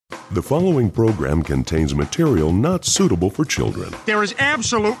The following program contains material not suitable for children. There is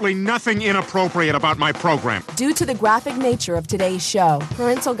absolutely nothing inappropriate about my program. Due to the graphic nature of today's show,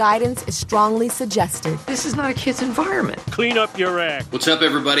 parental guidance is strongly suggested. This is not a kid's environment. Clean up your act. What's up,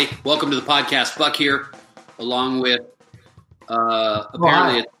 everybody? Welcome to the podcast. Buck here, along with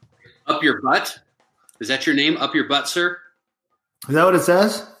apparently it's Up Your Butt. Is that your name? Up Your Butt, sir? Is that what it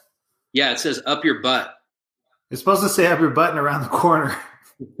says? Yeah, it says Up Your Butt. It's supposed to say up your butt and around the corner.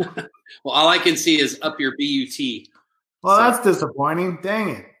 Well, all I can see is Up Your B-U-T. Well, that's disappointing. Dang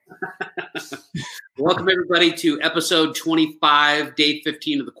it. Welcome, everybody, to episode 25, day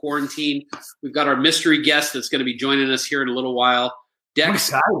 15 of the quarantine. We've got our mystery guest that's going to be joining us here in a little while. Dex,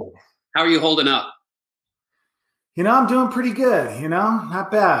 how are you holding up? I'm doing pretty good,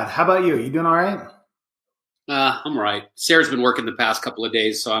 not bad. How about you? You doing all right? I'm all right. Sarah's been working the past couple of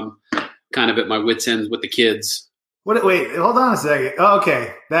days, so I'm kind of at my wit's end with the kids. Wait, hold on a second. Oh,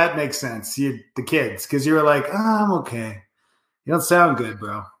 okay, that makes sense. The kids, because you were like, I'm okay. You don't sound good,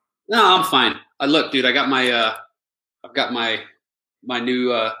 bro. No, I'm fine. Look, dude, I got I've got my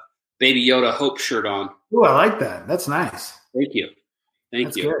new Baby Yoda Hope shirt on. Oh, I like that. That's nice. Thank you.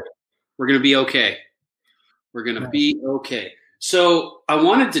 Thank you. Good. We're gonna be okay. We're gonna be okay. So I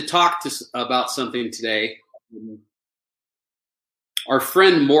wanted to talk about something today. Our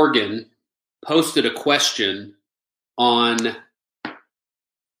friend Morgan posted a question on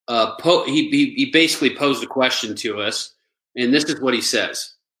he basically posed a question to us, and this is what he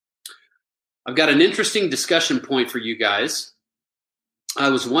says. I've got an interesting discussion point for you guys. I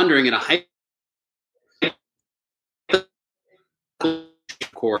was wondering in a high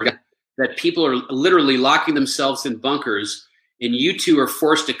court that people are literally locking themselves in bunkers, and you two are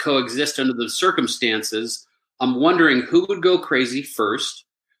forced to coexist under the circumstances. I'm wondering who would go crazy first,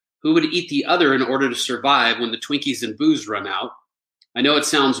 who would eat the other in order to survive when the Twinkies and booze run out. I know it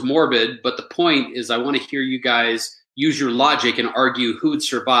sounds morbid, but the point is I want to hear you guys use your logic and argue who would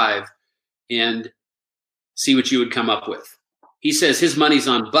survive and see what you would come up with. He says his money's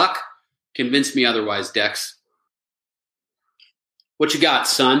on Buck. Convince me otherwise, Dex. What you got,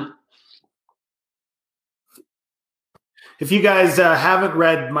 son? If you guys haven't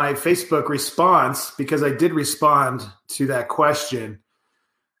read my Facebook response, because I did respond to that question,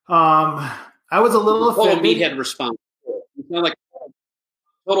 I was a little offended. Total meathead response. It's not like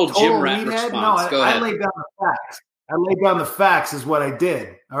total gym rat response. No, Go ahead. I laid down the facts. I laid down the facts is what I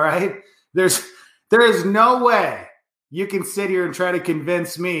did. All right? There is no way you can sit here and try to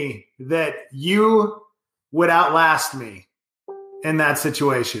convince me that you would outlast me in that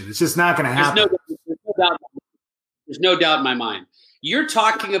situation. It's just not going to happen. There's no doubt in my mind. You're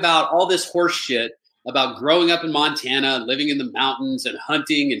talking about all this horse shit about growing up in Montana, living in the mountains and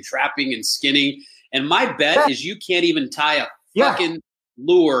hunting and trapping and skinning. And my bet is you can't even tie a fucking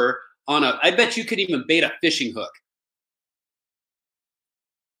lure on I bet you could even bait a fishing hook.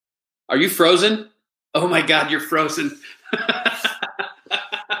 Are you frozen? Oh my God, you're frozen.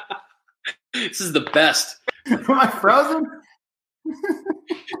 This is the best. Am I frozen?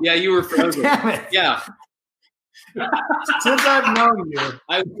 Yeah, you were frozen. Damn it. Yeah. Since I've known you.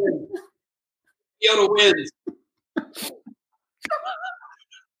 I win. Yoda wins.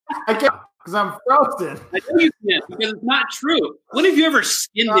 I can't because I'm frozen. I know you can't because it's not true. When have you ever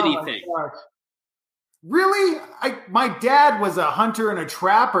skinned anything? Really? My dad was a hunter and a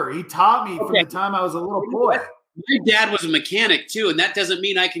trapper. He taught me from the time I was a little boy. My dad was a mechanic too, and that doesn't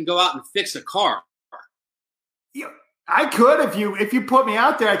mean I can go out and fix a car. I could if you put me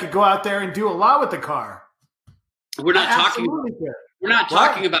out there. I could go out there and do a lot with the car. We're not talking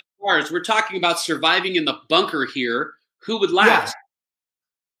about cars. We're talking about surviving in the bunker here. Who would last?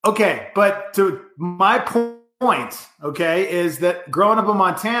 Yeah. Okay, but to my point, is that growing up in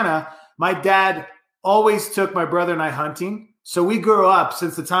Montana, my dad always took my brother and I hunting. So we grew up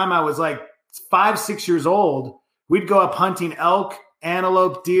since the time I was like 5-6 years old. We'd go up hunting elk,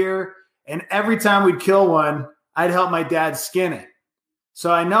 antelope, deer, and every time we'd kill one, I'd help my dad skin it.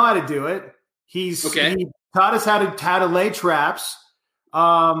 So I know how to do it. He taught us how to lay traps.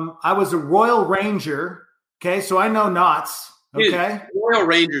 I was a Royal Ranger. Okay, so I know knots. Okay, dude, Royal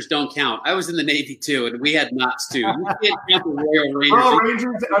Rangers don't count. I was in the Navy too, and we had knots too. You can't count the Royal Rangers. Royal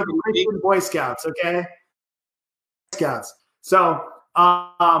Rangers are the Christian Boy Scouts. Okay, Scouts. So,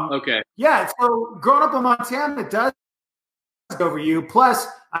 okay, yeah. So growing up in Montana does over you. Plus,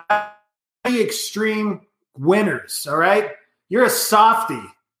 extreme winters. All right, you're a softie.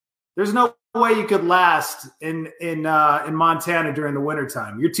 There's no way you could last in Montana during the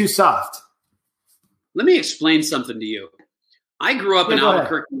wintertime. You're too soft. Let me explain something to you. I grew up in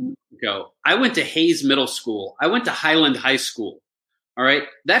Albuquerque, New Mexico. I went to Hayes Middle School. I went to Highland High School. All right.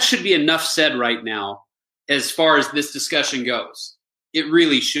 That should be enough said right now as far as this discussion goes. It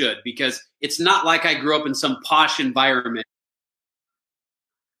really should, because it's not like I grew up in some posh environment.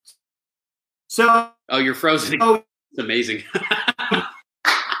 So, oh, you're frozen. Oh. It's amazing.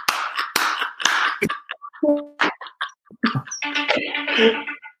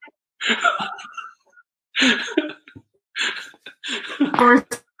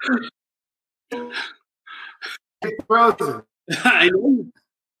 Frozen. I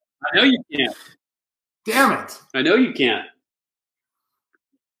know you can't. Damn it. I know you can't.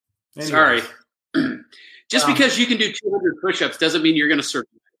 Anyways. Sorry. Just because you can do 200 push-ups doesn't mean you're going to survive.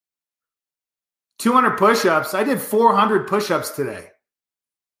 200 push-ups? I did 400 push-ups today.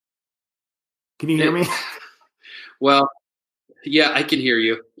 Can you hear me? Well, yeah, I can hear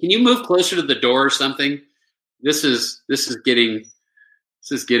you. Can you move closer to the door or something? This is getting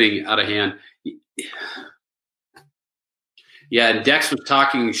out of hand. Yeah, and Dex was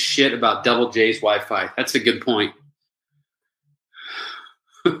talking shit about Double J's Wi-Fi. That's a good point.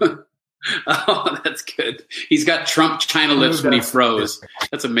 Oh, that's good. He's got Trump China lips when he froze.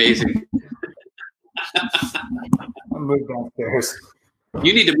 That's amazing. I'll move downstairs.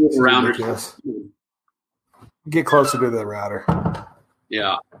 You need to move around. Get closer to the router.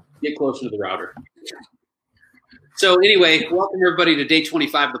 Yeah, get closer to the router. So anyway, welcome everybody to day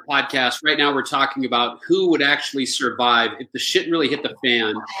 25 of the podcast. Right now we're talking about who would actually survive if the shit really hit the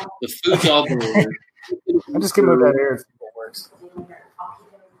fan, the food's all gone. I'm just going to move that air and see if it works.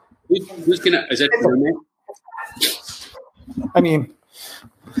 Who's going to – is that your roommate? I mean,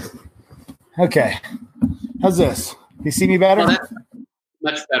 okay. How's this? You see me better? Oh, that's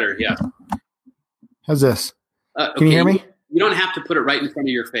much better, yeah. How's this? Okay, can you hear me? You don't have to put it right in front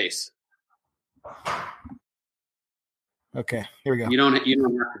of your face. Okay, here we go. You don't have to do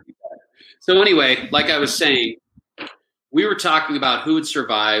that. So anyway, like I was saying, we were talking about who would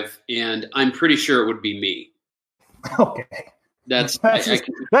survive, and I'm pretty sure it would be me. Okay. That's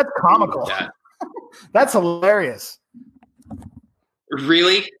comical. That. That's hilarious.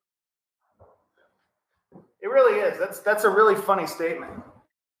 Really? It really is. That's a really funny statement.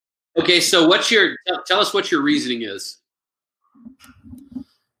 Okay, so tell us what your reasoning is.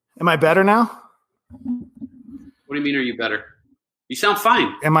 Am I better now? What do you mean, are you better? You sound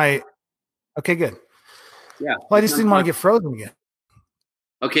fine. Am I? Okay, good. Yeah. Well, I just didn't want to get frozen again.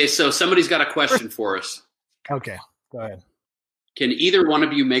 Okay, so somebody's got a question for us. Okay, go ahead. Can either one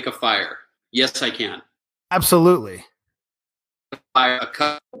of you make a fire? Yes, I can. Absolutely. A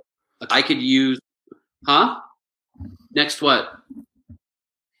cup. I could use. Huh? Next what?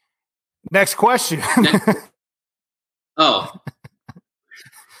 Next question. Oh.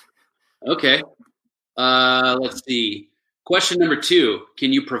 Okay. Let's see. Question number 2.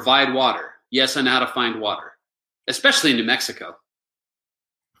 Can you provide water? Yes, I know how to find water, especially in New Mexico.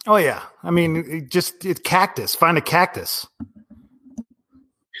 Oh, yeah. I mean, it's cactus. Find a cactus.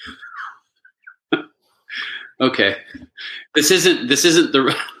 Okay. This isn't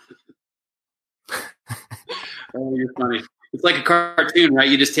the. Oh, you're funny. It's like a cartoon, right?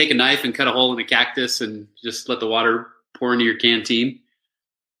 You just take a knife and cut a hole in a cactus and just let the water pour into your canteen.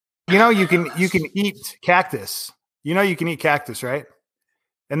 You know, you can eat cactus. You know, you can eat cactus, right?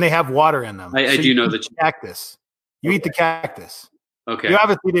 And they have water in them. I do know that. Cactus. You eat the cactus. Okay. You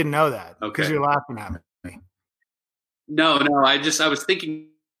obviously didn't know that. Okay. Because you're laughing at me. No. I was thinking.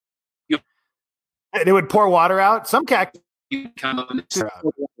 It would pour water out. Some cactus.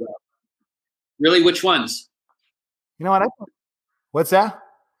 Really? Which ones? You know what? What's that?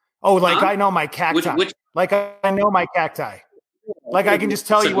 Oh, like I know my cacti. Like I know my cacti. Like I can just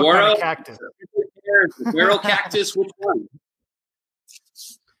tell you what kind of cactus. Saguaro cactus. Which one?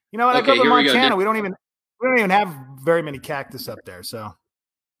 You know what? I grew up in Montana. We don't even have very many cactus up there. So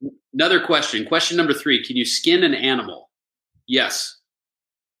another question. Question number 3. Can you skin an animal? Yes.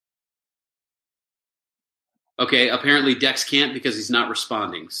 Okay. Apparently Dex can't because he's not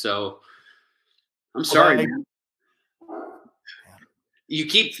responding. So I'm sorry, man. You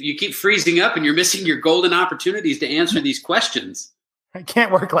keep freezing up and you're missing your golden opportunities to answer these questions. I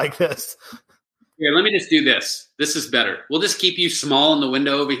can't work like this. Here, let me just do this. This is better. We'll just keep you small in the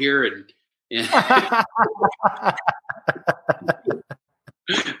window over here and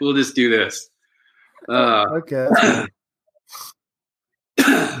we'll just do this. Okay.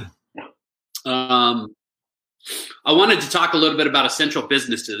 I wanted to talk a little bit about essential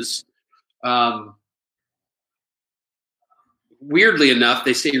businesses. Weirdly enough,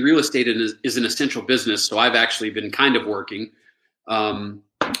 they say real estate is an essential business, so I've actually been kind of working.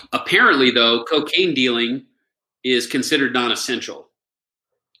 Apparently, though, cocaine dealing is considered non-essential,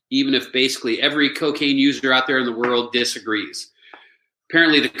 even if basically every cocaine user out there in the world disagrees.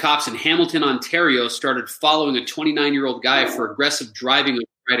 apparently the cops in Hamilton, Ontario started following a 29-year-old guy for aggressive driving on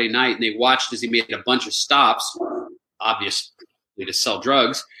Friday night, and they watched as he made a bunch of stops, obviously to sell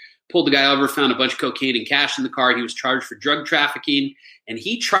drugs. Pulled the guy over, found a bunch of cocaine and cash in the car. He was charged for drug trafficking, and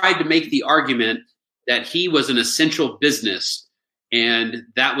he tried to make the argument that he was an essential business, and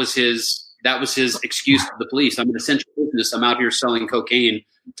that was his excuse to the police. I'm an essential business. I'm out here selling cocaine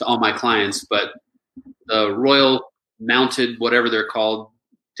to all my clients. But the Royal Mounted, whatever they're called,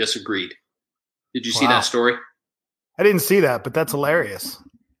 disagreed. Did you see that story? I didn't see that, but that's hilarious.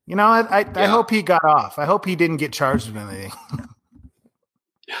 You know, I hope he got off. I hope he didn't get charged with anything.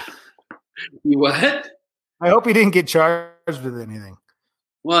 What? I hope he didn't get charged with anything.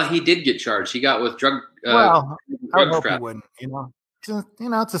 Well, he did get charged. He got with drug. I would hope he wouldn't. It's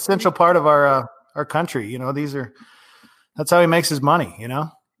an essential part of our country. You know, that's how he makes his money. You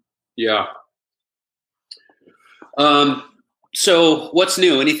know. Yeah. So what's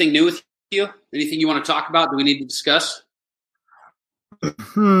new? Anything new with you? Anything you want to talk about? Do we need to discuss?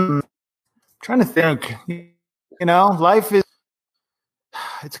 Trying to think. You know, life is.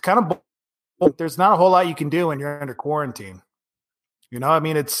 It's kind of. There's not a whole lot you can do when you're under quarantine. You know, I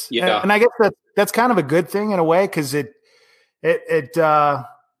mean, and I guess that's kind of a good thing in a way, because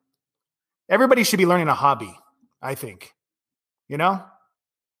everybody should be learning a hobby, I think. You know,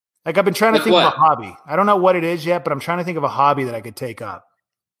 like I've been trying to think of a hobby. I don't know what it is yet, but I'm trying to think of a hobby that I could take up,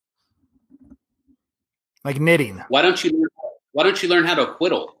 like knitting. Why don't you learn how to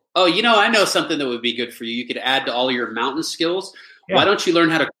whittle? Oh, you know, I know something that would be good for you. You could add to all your mountain skills. Yeah. Why don't you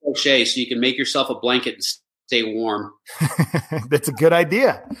learn how to crochet so you can make yourself a blanket and stay warm? That's a good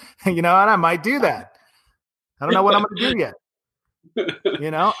idea. You know, and I might do that. I don't know what I'm going to do yet.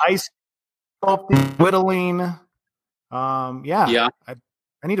 You know, ice sculpting, whittling. Yeah.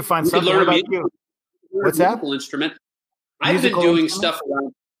 I need to find something. What about you? What's that? Musical instrument. I've been doing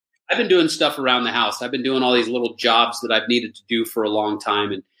stuff around the house. I've been doing all these little jobs that I've needed to do for a long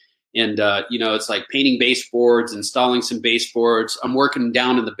time, and you know, it's like painting baseboards, installing some baseboards. I'm working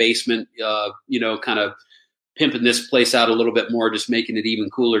down in the basement, you know, kind of pimping this place out a little bit more, just making it even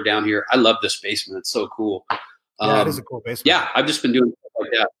cooler down here. I love this basement. It's so cool. Yeah, it is a cool basement. Yeah, I've just been doing stuff like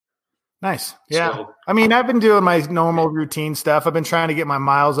that. Nice. Yeah. So, I mean, I've been doing my normal routine stuff. I've been trying to get my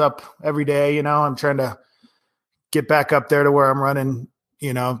miles up every day. You know, I'm trying to get back up there to where I'm running,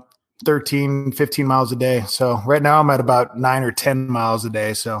 you know, 13, 15 miles a day. So right now I'm at about 9 or 10 miles a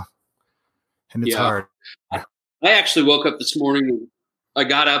day. So, and it's hard. I actually woke up this morning and I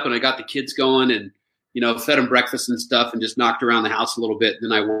got up and I got the kids going and, you know, fed them breakfast and stuff and just knocked around the house a little bit.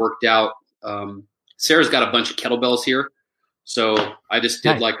 And then I worked out. Sarah's got a bunch of kettlebells here. So I just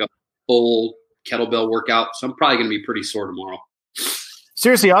did like a full kettlebell workout. So I'm probably going to be pretty sore tomorrow.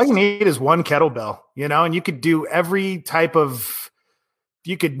 Seriously, all you need is one kettlebell, you know, and you could do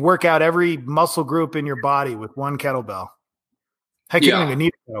you could work out every muscle group in your body with one kettlebell. Heck, you don't even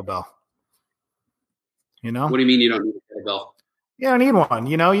need a kettlebell. You know? What do you mean you don't need a kettlebell? You don't need one.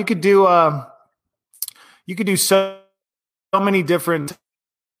 You know, you could do so many different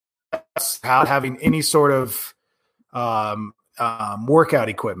without having any sort of workout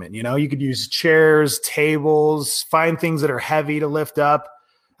equipment. You know, you could use chairs, tables, find things that are heavy to lift up.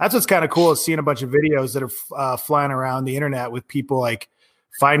 That's what's kind of cool, is seeing a bunch of videos that are flying around the internet with people like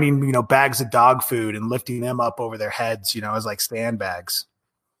finding, you know, bags of dog food and lifting them up over their heads, you know, as like stand bags.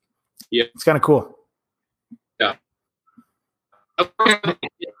 Yeah. It's kind of cool. Yeah.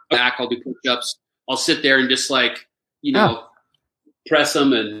 Back, I'll do push-ups. I'll sit there and just like, you know, press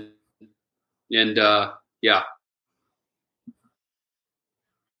them and yeah.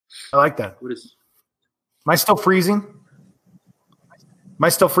 I like that. Am I still freezing?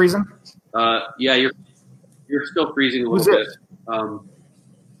 Yeah, you're still freezing a little bit.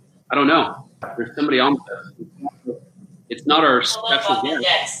 I don't know. There's somebody on with us. It's not our special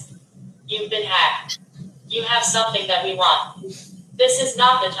guest. You've been hacked. You have something that we want. This is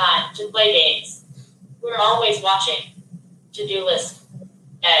not the time to play games. We're always watching. To-do list.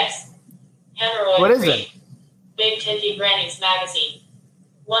 Eggs. Hemorrhoid what is free. it? Big Tinty Granny's magazine.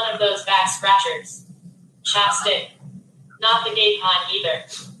 One of those back scratchers. Chapstick. Not the gay kind either.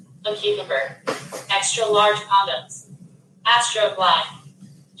 A cucumber. Extra large condoms. Astro Blind.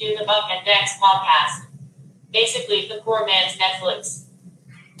 Do the Buck and Dex podcast. Basically the poor man's Netflix.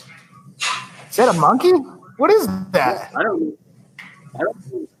 Is that a monkey? What is that? I don't know.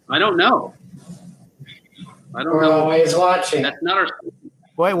 I don't know. We're always watching. That's not our.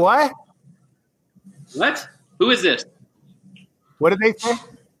 Wait, what? What? Who is this? What did they say?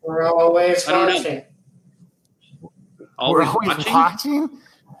 We're always watching. We're always watching?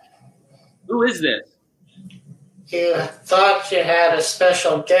 Who is this? You thought you had a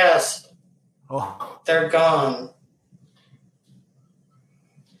special guest. Oh, They're gone.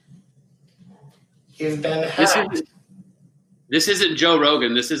 You've been hacked. This isn't Joe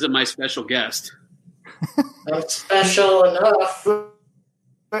Rogan. This isn't my special guest. I'm special enough.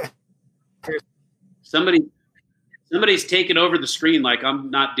 Somebody's taken over the screen like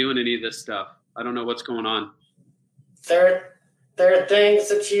I'm not doing any of this stuff. I don't know what's going on. There are things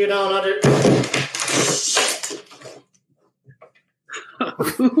that you don't understand.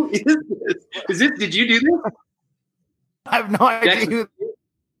 Who is this? Did you do this? I have no idea who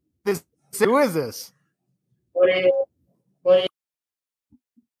is this? What do you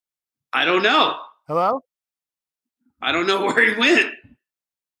I don't know. Hello? I don't know where he went.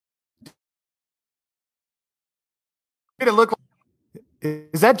 It look like,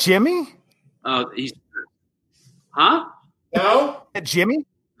 is that Jimmy? He's huh? No? Is that Jimmy?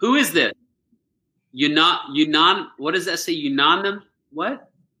 Who is this? Unan. What does that say? Unanim?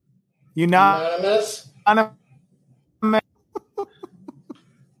 What? Anonymous? Anonymous?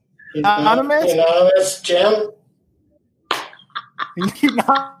 Anonymous Jim?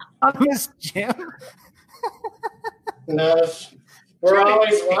 Anonymous Jim? No. We're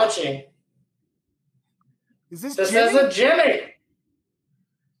always watching. Is this This Jimmy? isn't Jimmy.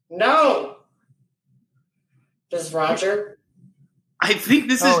 No. This is Roger. I think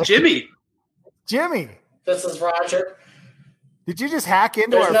this is Jimmy. Jimmy. This is Roger. Did you just hack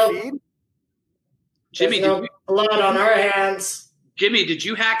into There's our no- feed? Jimmy, There's no blood on our hands. Jimmy, did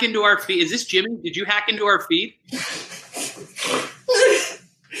you hack into our feed? Is this Jimmy? Did you hack into our feed?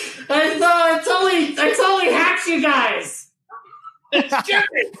 I totally hacked you guys. It's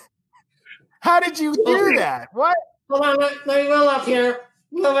Jimmy. How did you do that? What? Hold on, let me roll up here.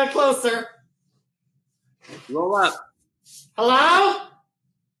 A little bit closer. Roll up. Hello?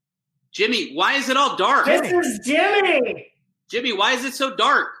 Jimmy, why is it all dark? This is Jimmy. Jimmy, why is it so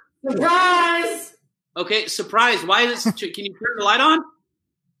dark? Surprise! Okay, surprise. Why is it? Can you turn the light on?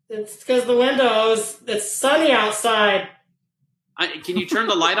 It's because the windows. It's sunny outside. Can you turn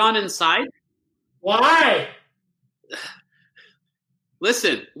the light on inside? Why?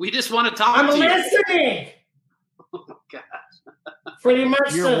 Listen, we just want to talk I'm to you. listening. Oh, God. Pretty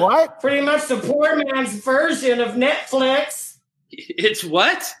much You're what? Pretty much the poor man's version of Netflix. It's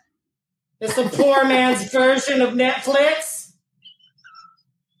what? It's the poor man's version of Netflix.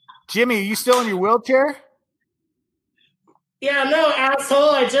 Jimmy, are you still in your wheelchair? Yeah, no,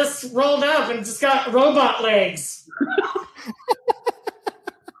 asshole. I just rolled up and just got robot legs.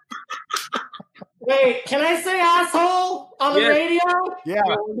 Wait, can I say asshole on the radio? Yeah.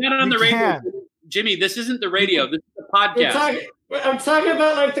 We're not on the radio. can. Jimmy, this isn't the radio. This is a podcast. I'm talking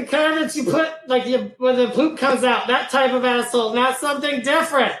about like the kind that you put like when the poop comes out, that type of asshole, not something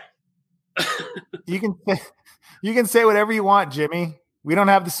different. You can say whatever you want, Jimmy. We don't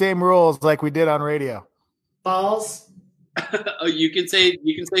have the same rules like we did on radio. Balls. Oh, you can say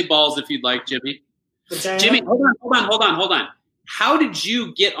balls if you'd like, Jimmy. Vagina. Jimmy, hold on. How did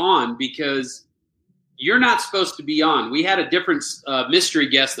you get on? Because you're not supposed to be on. We had a different mystery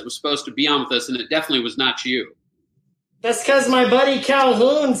guest that was supposed to be on with us, and it definitely was not you. That's because my buddy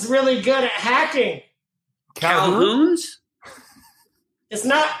Calhoun's really good at hacking. Calhoun's? It's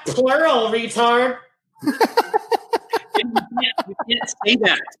not plural, retard. You can't say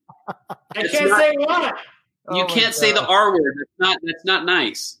that. I can't say what. You can't say the R word. That's not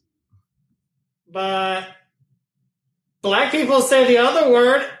nice. But black people say the other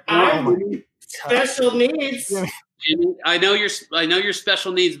word. I'm special needs. Jimmy, I know your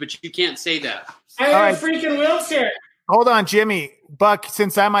special needs, but you can't say that. I have a freaking wheelchair. Hold on, Jimmy. Buck,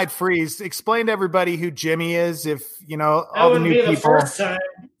 since I might freeze, explain to everybody who Jimmy is. If you know That all the wouldn't new be the people. first time.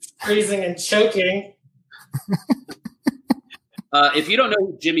 Freezing and choking. If you don't know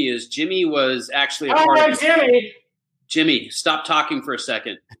who Jimmy is, Jimmy was actually a Oh, part no, of Jimmy. Jimmy, stop talking for a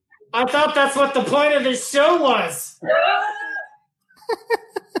second. I thought that's what the point of this show was.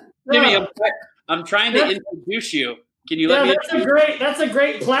 Jimmy, Yeah. I'm trying to introduce you. Can you let me? That's a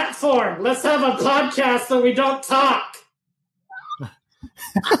great platform. Let's have a podcast so we don't talk.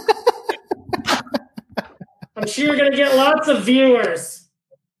 I'm sure you're going to get lots of viewers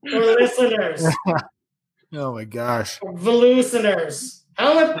or listeners, Oh my gosh! or listeners.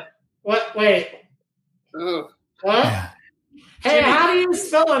 What? Wait. Oh. What? Hey, how do you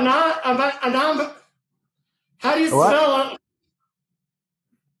spell How do you What? spell?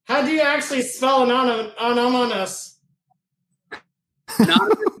 How do you actually spell anonymous?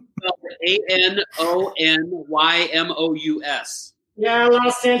 Anonymous is spelled ANONYMOUS. Yeah, I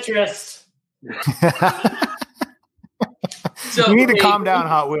lost interest. So You need to calm down,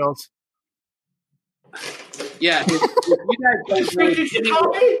 Hot Wheels. Yeah, if you guys don't know, Did you call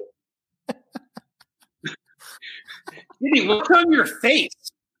me? Jimmy, what's on your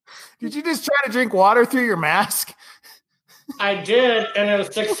face? Did you just try to drink water through your mask? I did, and it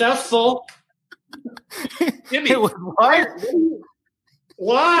was successful. Jimmy, It was what?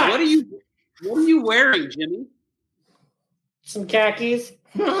 Why? What are you wearing, Jimmy? Some khakis.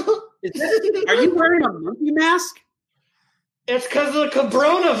 Are you wearing a monkey mask? It's because of the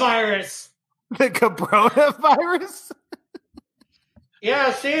coronavirus. The coronavirus?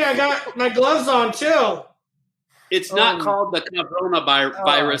 Yeah, see, I got my gloves on too. It's not called the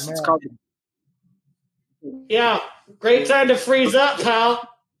coronavirus. It's called. Yeah, great time to freeze up, pal.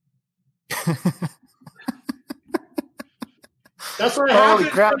 That's what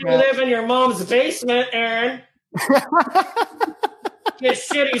happens when you live in your mom's basement, Aaron. Get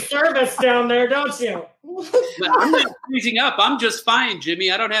shitty service down there, don't you? But I'm not freezing up. I'm just fine,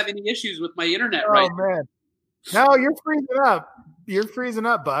 Jimmy. I don't have any issues with my internet right now. Man. No, you're freezing up. You're freezing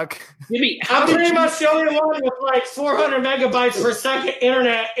up, Buck. Jimmy, I'm pretty much the only one with like 400 megabytes per second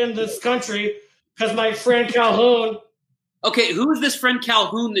internet in this country because my friend Calhoun. Okay, who is this friend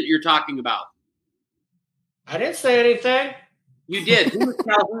Calhoun that you're talking about? I didn't say anything. You did. Who is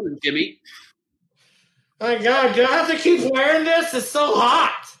Calhoun, Jimmy? My God, do I have to keep wearing this? It's so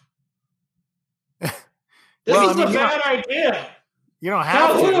hot. This is a bad idea. You don't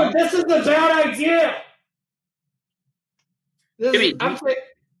have Calhoun, this is a bad idea. Jimmy,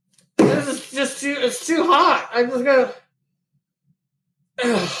 this is just it's too hot. I'm just gonna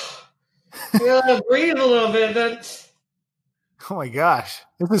breathe a little bit. Oh my gosh.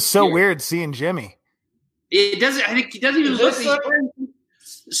 This is so weird seeing Jimmy. It doesn't. I think he doesn't even look.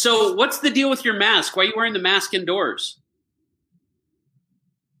 So, what's the deal with your mask? Why are you wearing the mask indoors?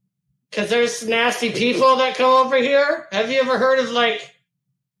 Because there's nasty people that come over here. Have you ever heard of like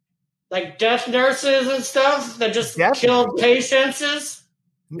death nurses and stuff that just kill patients?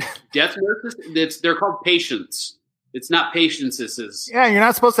 Death nurses? They're called patients. It's not patiences. Yeah, you're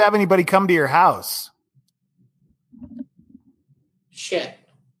not supposed to have anybody come to your house. Shit.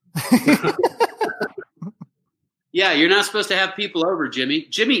 Yeah, you're not supposed to have people over, Jimmy.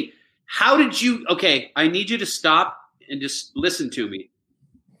 Jimmy, how did you... Okay, I need you to stop and just listen to me.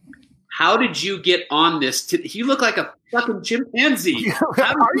 How did you get on this? You look like a fucking chimpanzee.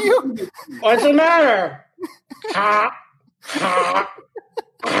 Are you? What's the matter?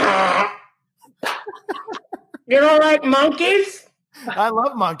 You don't like monkeys? I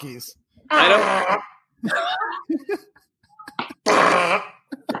love monkeys. I don't...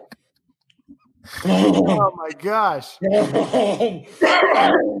 Oh my gosh.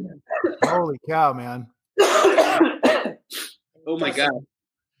 Holy cow, man. Oh my God.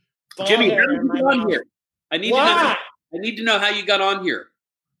 Jimmy, how did you get on here? I need to know how you got on here.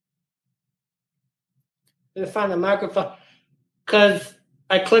 Let me find the microphone. Because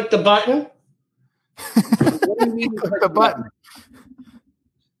I clicked the button. What do you mean Click the button?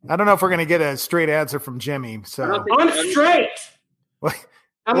 I don't know if we're going to get a straight answer from Jimmy. So I'm straight. What?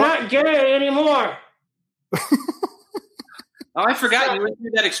 I'm not gay anymore. Oh, I forgot you went through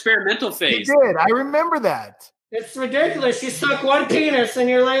that experimental phase. You did. I remember that. It's ridiculous. You suck one penis and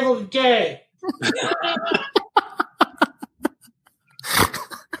you're labeled gay.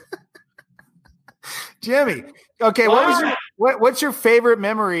 Jimmy, okay, what's your favorite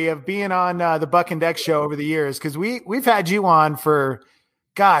memory of being on the Buck and Deck show over the years? Because we've had you on for,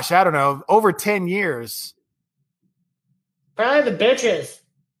 gosh, I don't know, over 10 years. Probably the bitches.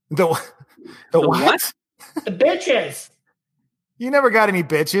 The what? The bitches. You never got any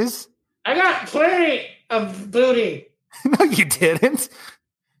bitches. I got plenty of booty. No, you didn't.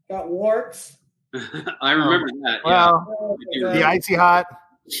 Got warts. I remember that. Well, Yeah. the Icy Hot.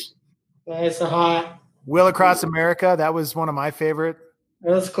 Nice and hot. Wheel Across America. That was one of my favorite. It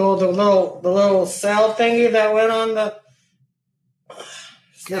was cool. The little cell thingy that went on the.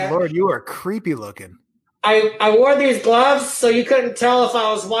 Good Lord, you are creepy looking. I wore these gloves so you couldn't tell if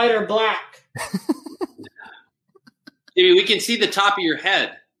I was white or black. Jimmy, we can see the top of your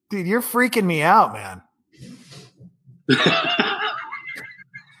head. Dude, you're freaking me out, man.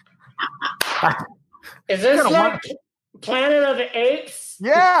 Is this like Planet of the Apes?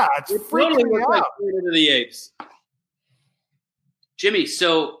 Yeah, it's freaking me like out. Planet of the Apes. Jimmy,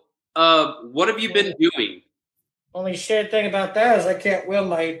 so what have you been doing? Only shit thing about that is I can't wheel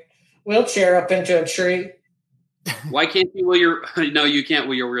my wheelchair up into a tree. Why can't you wheel your... No, you can't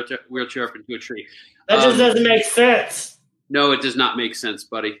wheel your wheelchair up into a tree. That just doesn't make sense. No, it does not make sense,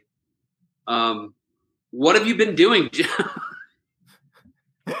 buddy. What have you been doing?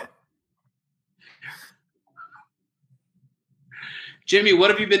 Jimmy, what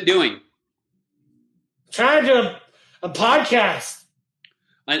have you been doing? trying to do a podcast.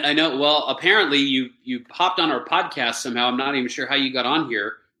 I know. Well, apparently you hopped on our podcast somehow. I'm not even sure how you got on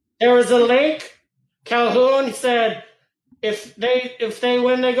here. There was a link. Calhoun said if they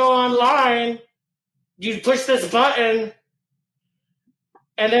when they go online, you push this button,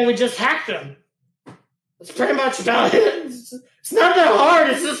 and then we just hacked them. That's pretty much about it. It's not that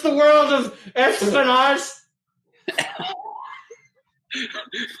hard. It's just the world of espionage.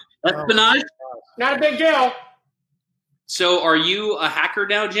 Espionage? Not a big deal. So, are you a hacker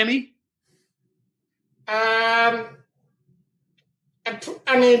now, Jimmy? I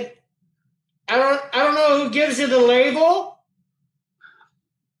mean, I don't know who gives you the label,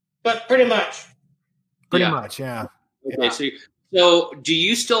 but pretty much. Pretty much, yeah. Okay, so do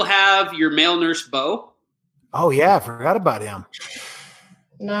you still have your male nurse Bo? Oh yeah, I forgot about him.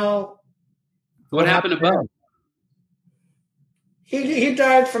 No. What happened to Bo? He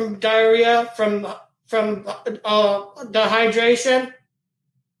died from diarrhea from dehydration.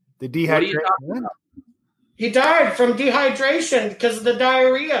 The dehydration. He died from dehydration because of the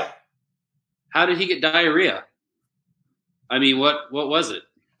diarrhea. How did he get diarrhea? I mean, what was it?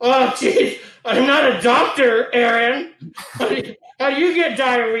 Oh, geez. I'm not a doctor, Aaron. How do you get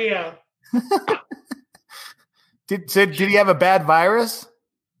diarrhea? Did he have a bad virus?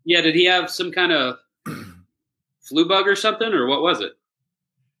 Yeah, did he have some kind of flu bug or something, or what was it?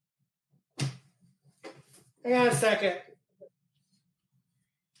 Hang on a second.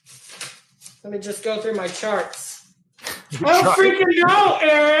 Let me just go through my charts. I don't freaking know,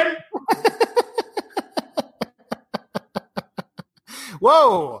 Aaron.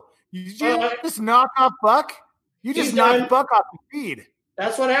 Whoa! You just knock off Buck? You just knocked Buck off the feed.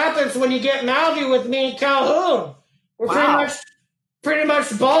 That's what happens when you get mouthy with me and Calhoun. We're pretty much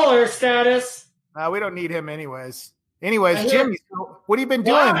baller status. We don't need him anyways. Jimmy, so what have you been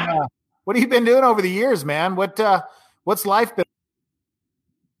doing? What have you been doing over the years, man? What's life been?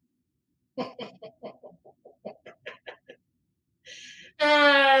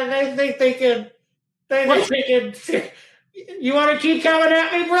 They thinking. You want to keep coming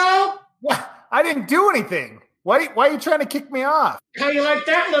at me, bro? What? I didn't do anything. Why are you trying to kick me off? How you like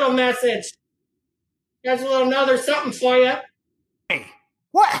that little message? That's a little another something for you. Hey,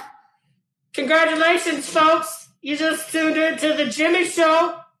 what? Congratulations, folks. You just tuned into the Jimmy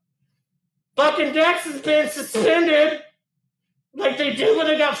Show. Buck and Dex has been suspended like they did when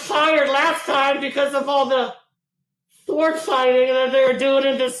they got fired last time because of all the sword fighting that they were doing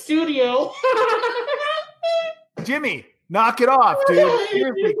in the studio. Jimmy, knock it off, dude.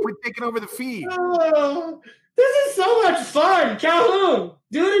 Seriously, quit taking over the feed. This is so much fun. Calhoun,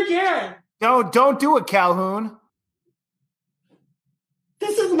 do it again. Don't do it, Calhoun.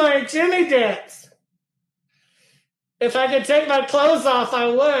 This is my Jimmy dance. If I could take my clothes off, I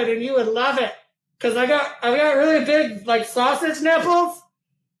would, and you would love it. Because I got really big, like, sausage nipples,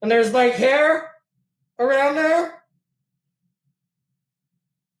 and there's, like, hair around there.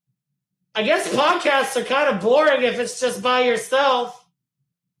 I guess podcasts are kind of boring if it's just by yourself.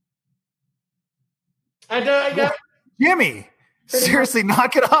 I got Jimmy, seriously,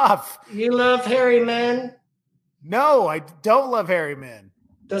 knock it off. You love hairy men? No, I don't love hairy men.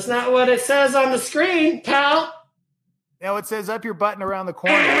 That's not what it says on the screen, pal. No, it says up your button around the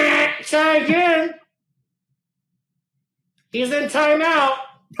corner. Try again. He's in timeout.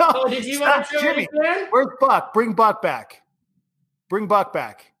 No, did you want to try Jimmy, again? Where's Buck? Bring Buck back. He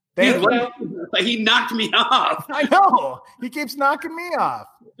knocked me off. I know. He keeps knocking me off.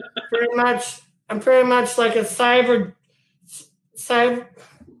 I'm pretty much like a cyber.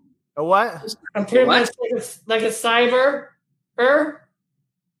 A what? I'm pretty much like a cyber. A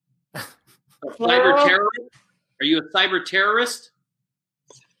cyber terrorist? Are you a cyber terrorist?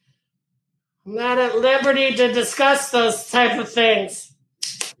 I'm not at liberty to discuss those type of things.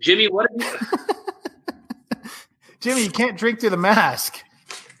 Jimmy, what? Jimmy, you can't drink through the mask.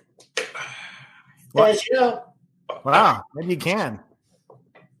 What? You know. Wow, maybe you can.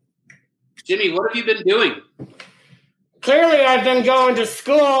 Jimmy, what have you been doing? Clearly, I've been going to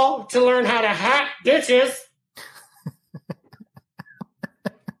school to learn how to hack bitches.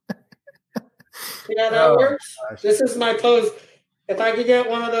 See how that works? Gosh. This is my pose. If I could get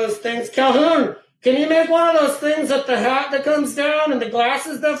one of those things. Calhoun, can you make one of those things with the hat that comes down and the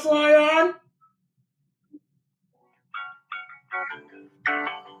glasses that fly on?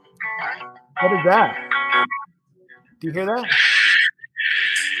 What is that? Do you hear that?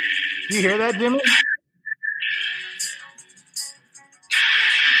 Do you hear that, Jimmy?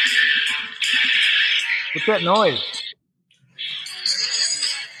 What's that noise?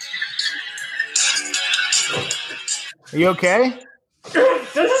 Are you okay?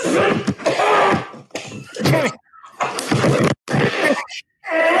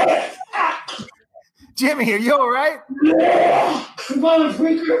 Jimmy, are you all right?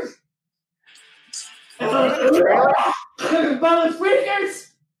 Motherfuckers. Motherfuckers.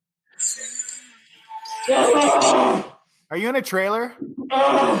 Are you in a trailer?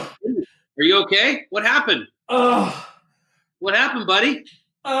 Are you okay? What happened? What happened, buddy?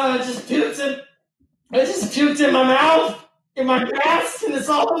 I just puked in my mouth, in my mask, and it's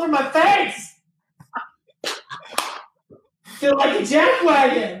all over my face. Feel like a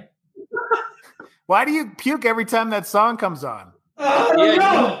jackwagon. Why do you puke every time that song comes on? I don't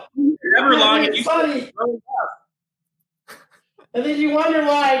know. Never long and you funny. And then you wonder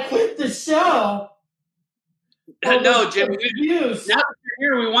why I quit the show. No, Jimmy. Now that you're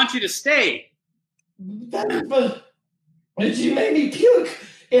here, we want you to stay. But you made me puke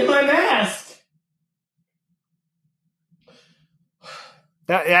in my mask.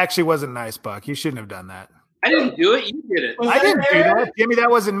 That actually wasn't nice, Buck. You shouldn't have done that. I didn't do it. You did it. I didn't do that. Jimmy, that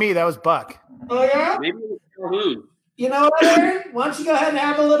wasn't me. That was Buck. Oh, yeah? Maybe it was Calhoun. You know what, Aaron? Why don't you go ahead and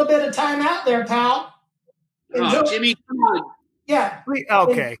have a little bit of time out there, pal? Oh, Jimmy, come on. Yeah.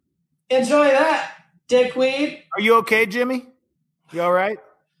 Okay. Enjoy that, dickweed. Are you okay, Jimmy? You all right?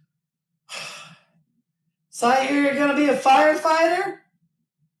 So I hear you're going to be a firefighter?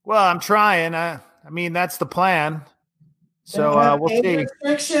 Well, I'm trying. I mean, that's the plan. So we'll see.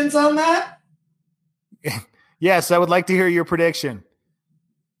 Restrictions on that? Yes, I would like to hear your prediction.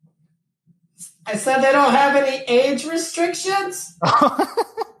 I said they don't have any age restrictions?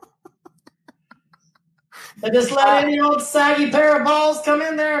 They just let any old saggy pair of balls come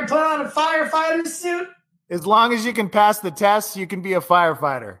in there and put on a firefighter suit? As long as you can pass the test, you can be a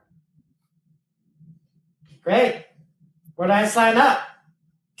firefighter. Great. Where do I sign up?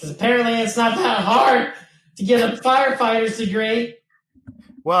 Because apparently it's not that hard to get a firefighter's degree.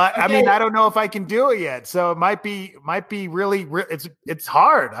 Well, I mean, I don't know if I can do it yet, so it might be really. It's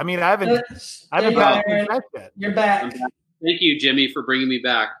hard. I mean, I haven't passed the test yet. You're back. Thank you, Jimmy, for bringing me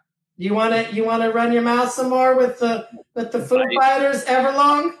back. You want to run your mouth some more with the Foo Fighters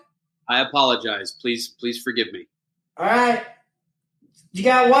Everlong? I apologize. Please forgive me. All right.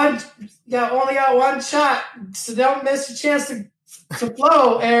 You only got one shot, so don't miss your chance to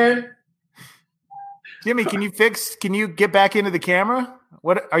flow, Aaron. Jimmy, can you get back into the camera?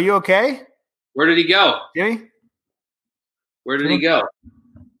 What are you okay? Where did he go? Jimmy? Where did he go?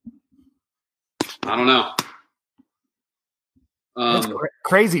 I don't know. That's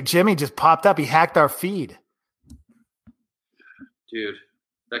crazy. Jimmy just popped up. He hacked our feed. Dude,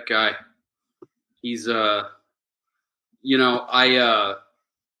 that guy. He's I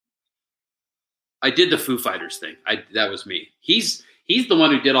did the Foo Fighters thing. That was me. He's the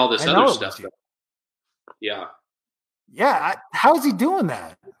one who did all this other stuff. Yeah. Yeah. How is he doing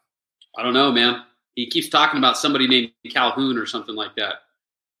that? I don't know, man. He keeps talking about somebody named Calhoun or something like that.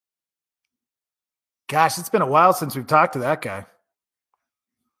 Gosh, it's been a while since we've talked to that guy.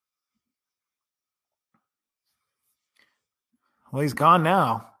 Well, he's gone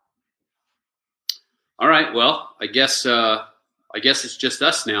now. All right. Well, I guess it's just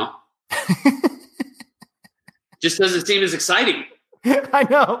us now. Just doesn't seem as exciting. I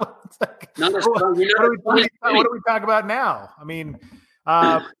know. It's like, what do we talk about now? I mean,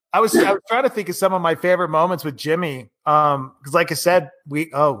 I was trying to think of some of my favorite moments with Jimmy. Because like I said, did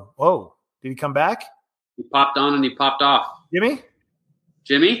he come back? He popped on and he popped off. Jimmy?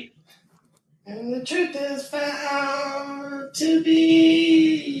 And the truth is found to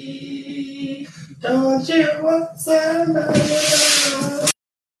be. Don't you want somebody?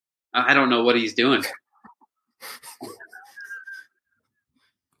 I don't know what he's doing.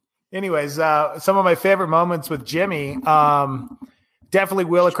 Anyways, some of my favorite moments with Jimmy, definitely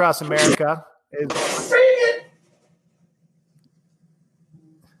Wheel Across America.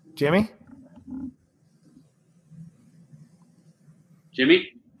 Jimmy?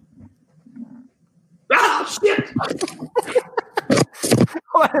 Ah, shit!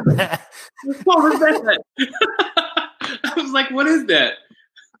 What is that? What was that? I was like, what is that?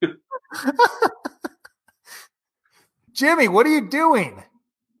 Jimmy, what are you doing?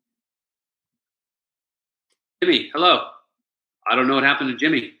 Jimmy, hello. I don't know what happened to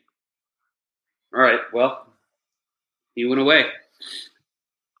Jimmy. All right, well, he went away.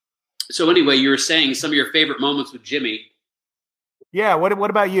 So anyway, you were saying some of your favorite moments with Jimmy. Yeah, what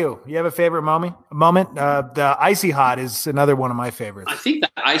about you? You have a favorite moment? The Icy Hot is another one of my favorites. I think the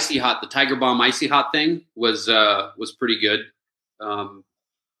Icy Hot, the Tiger Bomb Icy Hot thing was pretty good.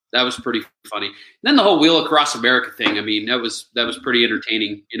 That was pretty funny. And then the whole Wheel Across America thing, I mean, that was pretty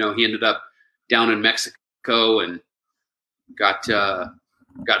entertaining. You know, he ended up down in Mexico and got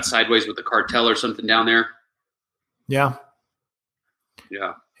sideways with the cartel or something down there. Yeah.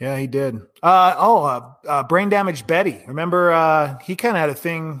 Yeah. Yeah, he did. Brain damaged Betty. Remember, he kind of had a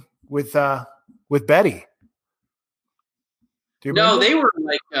thing with Betty. Do you No, remember? they were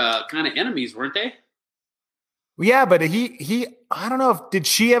like kind of enemies, weren't they? Yeah, but he I don't know did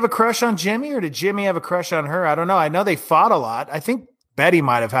she have a crush on Jimmy or did Jimmy have a crush on her? I don't know. I know they fought a lot. I think Betty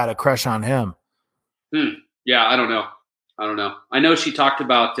might have had a crush on him. Yeah, I don't know. I know she talked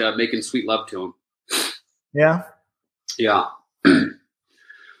about making sweet love to him. Yeah. Yeah.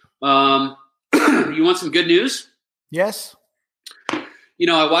 You want some good news? Yes. You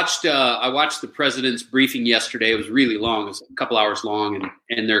know, I watched the president's briefing yesterday. It was really long. It was a couple hours long,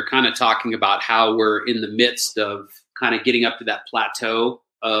 and they're kind of talking about how we're in the midst of kind of getting up to that plateau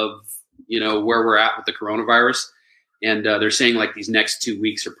of, you know, where we're at with the coronavirus. And they're saying like these next 2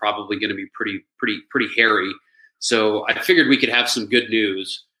 weeks are probably going to be pretty hairy. So I figured we could have some good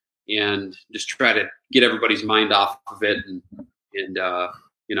news and just try to get everybody's mind off of it. And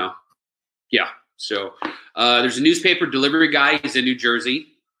you know, yeah. So there's a newspaper delivery guy. He's in New Jersey.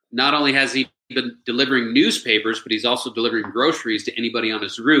 Not only has he been delivering newspapers, but he's also delivering groceries to anybody on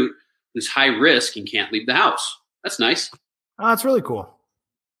his route who's high risk and can't leave the house. That's nice. Oh, that's really cool.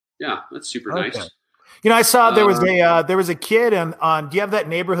 Yeah, that's super nice. You know, I saw there was a kid on. Do you have that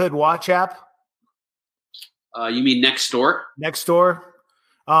neighborhood watch app? You mean Nextdoor? Nextdoor.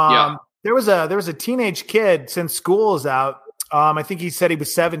 Yeah. There was a teenage kid since school is out. I think he said he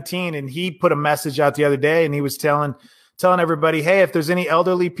was 17, and he put a message out the other day, and he was telling everybody, hey, if there's any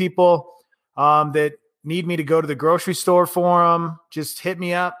elderly people that need me to go to the grocery store for them, just hit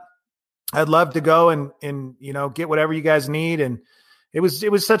me up. I'd love to go and you know, get whatever you guys need. And it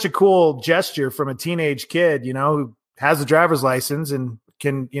was such a cool gesture from a teenage kid, you know, who has a driver's license and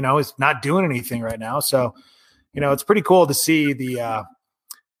can, you know, is not doing anything right now. So, you know, it's pretty cool to see the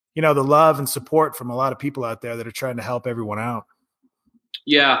you know, the love and support from a lot of people out there that are trying to help everyone out.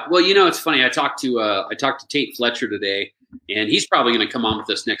 Yeah. Well, you know, it's funny. I talked to Tate Fletcher today, and he's probably going to come on with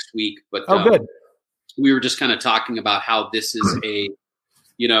us next week. But good. We were just kind of talking about how this is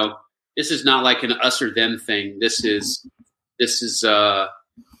you know, this is not like an us or them thing. This is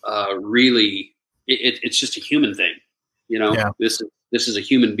really, it's just a human thing. You know, Yeah. This is a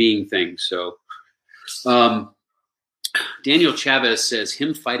human being thing. So, Daniel Chavez says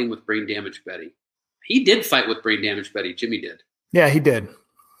him fighting with brain damaged Betty. He did fight with brain damaged Betty. Jimmy did. Yeah, he did.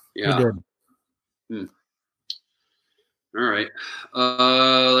 Yeah. He did. All right.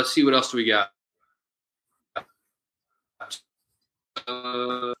 Let's see. What else do we got?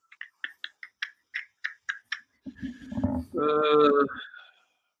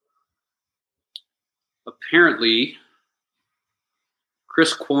 Apparently,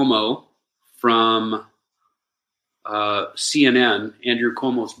 Chris Cuomo from CNN, Andrew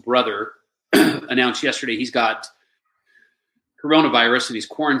Cuomo's brother, announced yesterday he's got coronavirus and he's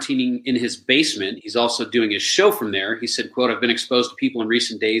quarantining in his basement. He's also doing his show from there. He said, quote, I've been exposed to people in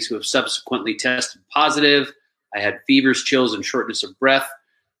recent days who have subsequently tested positive. I had fevers, chills, and shortness of breath.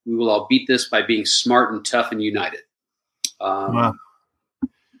 We will all beat this by being smart and tough and united. Wow.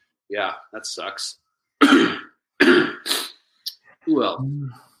 Yeah, that sucks. Who else?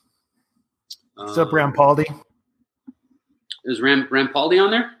 What's up, Rampaldi? Is Rampaldi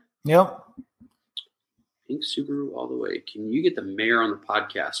on there? Yep. Pink Subaru all the way. Can you get the mayor on the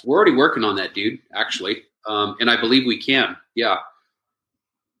podcast? We're already working on that, dude, actually. And I believe we can. Yeah.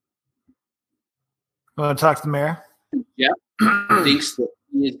 Want to talk to the mayor? Yeah. Thinks that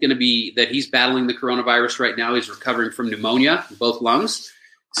he is going to be, that he's battling the coronavirus right now. He's recovering from pneumonia in both lungs.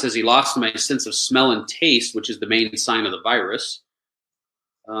 Says he lost my sense of smell and taste, which is the main sign of the virus.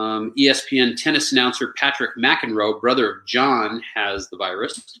 ESPN tennis announcer Patrick McEnroe, brother of John, has the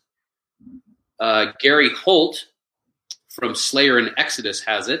virus. Gary Holt from Slayer and Exodus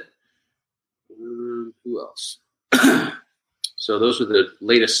has it. Who else? So those are the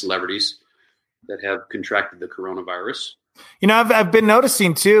latest celebrities that have contracted the coronavirus. You know, I've been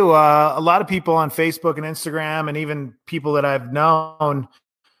noticing too, a lot of people on Facebook and Instagram, and even people that I've known,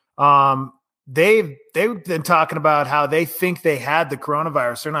 they've been talking about how they think they had the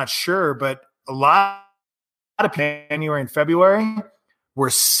coronavirus. They're not sure, but a lot of January and February were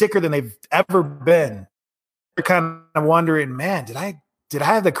sicker than they've ever been. They're kind of wondering, man, did I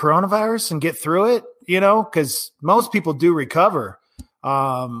have the coronavirus and get through it? You know, because most people do recover,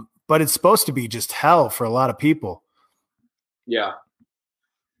 but it's supposed to be just hell for a lot of people. Yeah.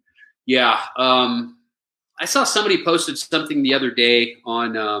 Yeah. I saw somebody posted something the other day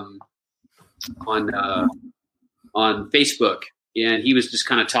on Facebook, and he was just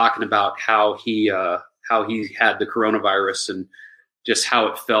kind of talking about how he had the coronavirus and just how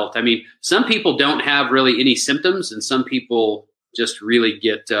it felt. I mean, some people don't have really any symptoms, and some people just really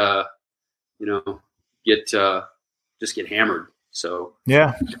get get hammered. So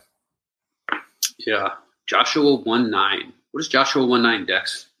yeah. Joshua 1:9. What is Joshua 1:9,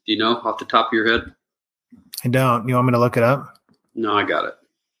 Dex? Do you know off the top of your head? I don't. You want me to look it up? No, I got it.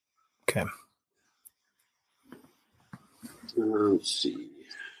 Okay. Let's see.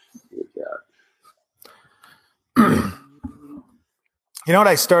 What we got? You know what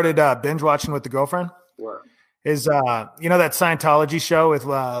I started binge watching with the girlfriend? What? Is that Scientology show with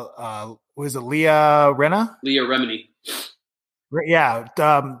was it Leah Renna? Leah Remini. Yeah,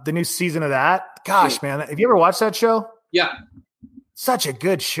 the new season of that. Gosh, man, have you ever watched that show? Yeah. Such a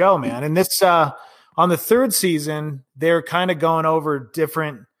good show, man. And this on the third season, they're kind of going over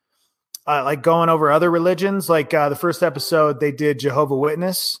different going over other religions. Like the first episode, they did Jehovah's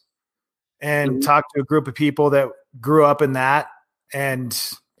Witness and talked to a group of people that grew up in that and,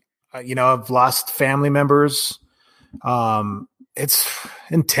 have lost family members. It's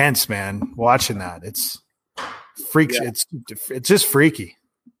intense, man, watching that. It's freaks. Yeah. It's just freaky.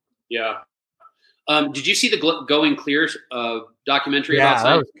 Yeah. Did you see the Going Clear documentary? Yeah,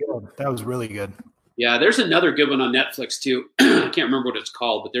 that was good. That was really good. Yeah, there's another good one on Netflix too. I can't remember what it's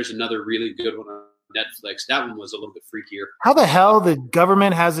called, but there's another really good one on Netflix. That one was a little bit freakier. How the hell the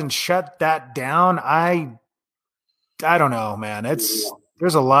government hasn't shut that down? I don't know, man.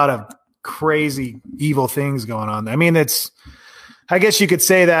 There's a lot of crazy, evil things going on. I mean, I guess you could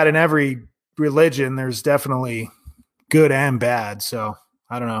say that in every religion, there's definitely good and bad. So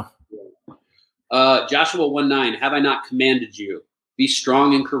I don't know. Joshua 1:9. Have I not commanded you? Be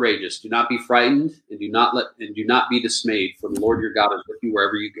strong and courageous. Do not be frightened, and do not be dismayed. For the Lord your God is with you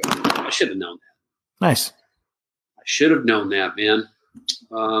wherever you go. I should have known that. Nice. I should have known that, man.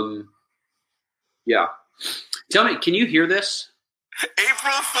 Yeah. Tell me, can you hear this?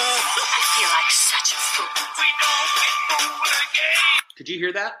 April Fool. I feel like such a fool. We don't again. Could you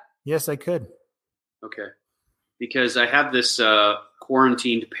hear that? Yes, I could. Okay. Because I have this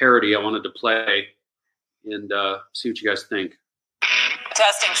quarantined parody I wanted to play and see what you guys think. The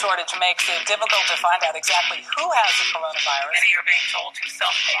testing shortage makes it difficult to find out exactly who has the coronavirus. Many are being told to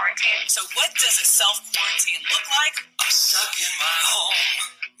self-quarantine. So what does a self-quarantine look like? I'm stuck in my home.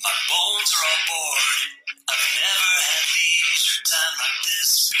 My bones are all bored. I've never had leisure time like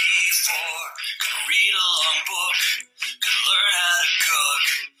this before. Could read a long book. Could learn how to cook.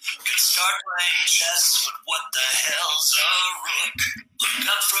 Could start playing chess, but what the hell's a rook? Look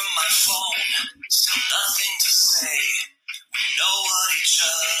up from my phone. Still nothing to say. We know what each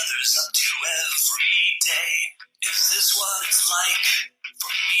other's up to every day. Is this what it's like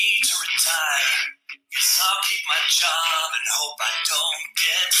for me to retire? Guess I'll keep my job and hope I don't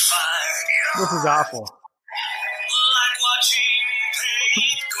get fired. This is awful. Like watching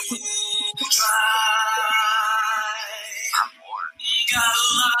paint go dry. I'm bored. Got a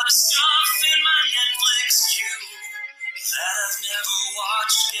lot of stuff in my Netflix queue that I've never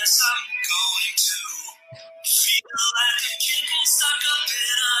watched. Yes, I'm going to. Feel like a kitten stuck up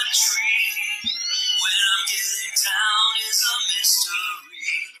in a tree. When I'm getting down is a mystery.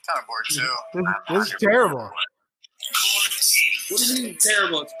 Kind of bored too. This is terrible. What do you mean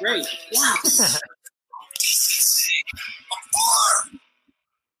terrible? It's great.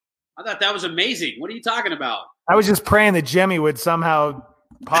 I thought that was amazing. What are you talking about? I was just praying that Jimmy would somehow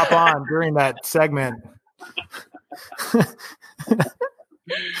pop on during that segment.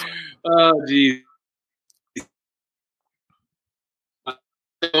 Oh, geez.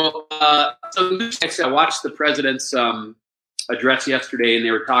 So I watched the president's address yesterday, and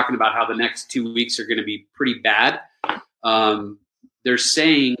they were talking about how the next 2 weeks are going to be pretty bad. They're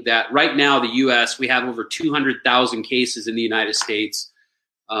saying that right now, the U.S., we have over 200,000 cases in the United States.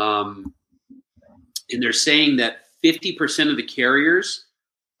 And they're saying that 50% of the carriers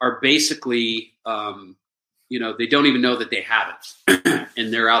are basically, they don't even know that they have it.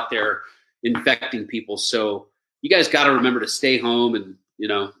 And they're out there infecting people. So you guys got to remember to stay home and,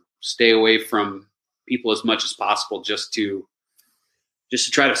 stay away from people as much as possible just to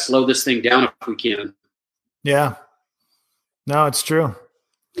try to slow this thing down if we can. Yeah. No, it's true.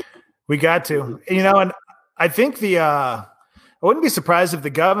 We got to, and I think I wouldn't be surprised if the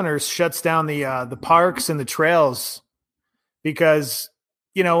governor shuts down the parks and the trails because,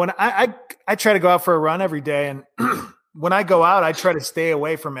 when I try to go out for a run every day, and when I go out, I try to stay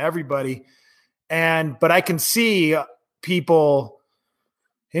away from everybody. But I can see people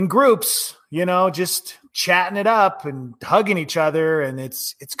in groups, just chatting it up and hugging each other. And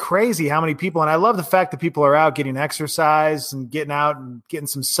it's crazy how many people, and I love the fact that people are out getting exercise and getting out and getting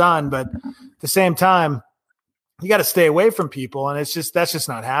some sun. But at the same time, you got to stay away from people. And that's just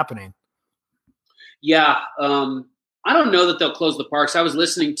not happening. Yeah. I don't know that they'll close the parks. I was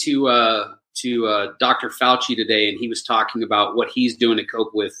listening to Dr. Fauci today, and he was talking about what he's doing to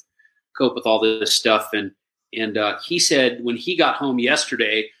cope with all this stuff. And he said when he got home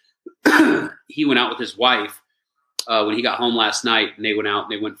yesterday, he went out with his wife when he got home last night, and they went out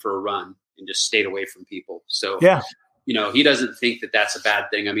and they went for a run and just stayed away from people. So, yeah, he doesn't think that that's a bad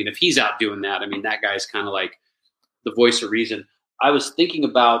thing. I mean, if he's out doing that, I mean, that guy's kind of like the voice of reason. I was thinking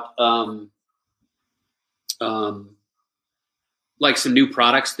about like some new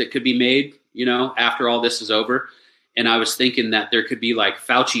products that could be made, after all this is over. And I was thinking that there could be like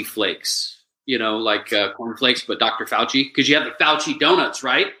Fauci flakes, like corn flakes, but Dr. Fauci, because you have the Fauci donuts,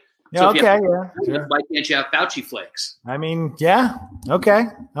 right? Yeah, So okay, sure. Why can't you have Fauci flakes? I mean, yeah, okay.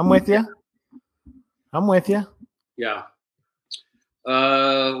 I'm with you. Yeah.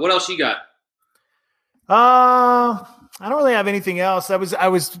 What else you got? I don't really have anything else. I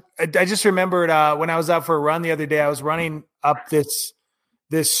just remembered when I was out for a run the other day, I was running up this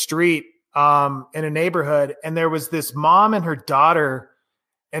street in a neighborhood, and there was this mom and her daughter,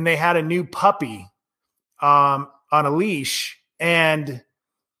 and they had a new puppy on a leash. And,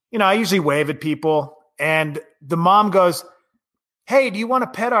 I usually wave at people, and the mom goes, "Hey, do you want to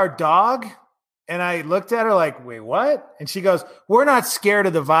pet our dog?" And I looked at her like, "Wait, what?" And she goes, "We're not scared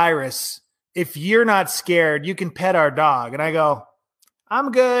of the virus. If you're not scared, you can pet our dog." And I go,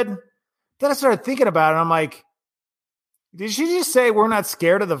 "I'm good." Then I started thinking about it. I'm like, did she just say we're not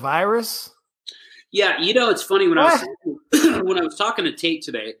scared of the virus? Yeah. It's funny when I was talking to Tate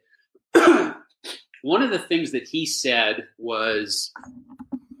today, one of the things that he said was,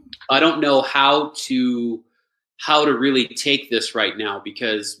 I don't know how to really take this right now,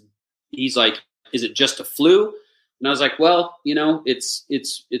 because he's like, is it just a flu? And I was like, well,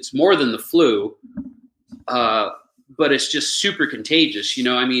 it's more than the flu, but it's just super contagious.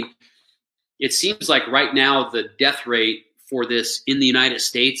 I mean, it seems like right now the death rate for this in the United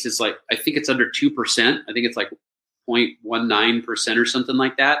States is like, I think it's under 2%. I think it's like 0.19% or something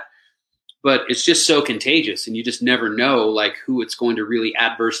like that. But it's just so contagious, and you just never know like who it's going to really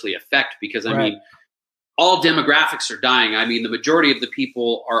adversely affect, because I mean, all demographics are dying. I mean, the majority of the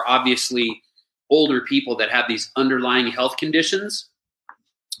people are obviously older people that have these underlying health conditions.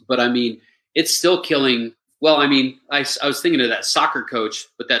 But I mean, it's still killing. Well, I mean, I was thinking of that soccer coach,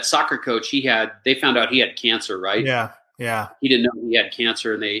 but that soccer coach, they found out he had cancer, right? Yeah. He didn't know he had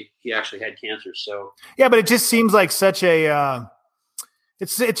cancer, and he actually had cancer. So yeah, but it just seems like such a,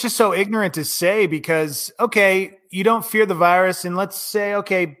 it's just so ignorant to say, because, okay, you don't fear the virus. And let's say,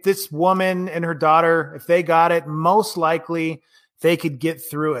 okay, this woman and her daughter, if they got it, most likely they could get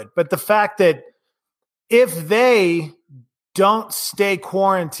through it. But the fact that if they don't stay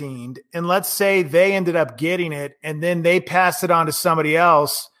quarantined, and let's say they ended up getting it and then they pass it on to somebody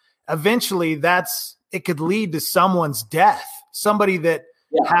else, eventually it could lead to someone's death, somebody that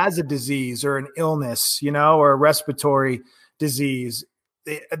has a disease or an illness, or a respiratory disease.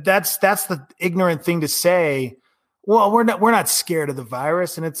 That's the ignorant thing to say. Well, we're not scared of the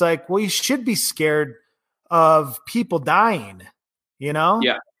virus. And it's like, well, you should be scared of people dying,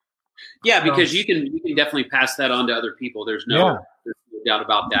 Yeah. Yeah, because you can definitely pass that on to other people. There's no doubt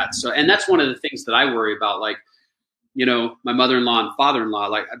about that. So, and that's one of the things that I worry about. Like, my mother-in-law and father-in-law,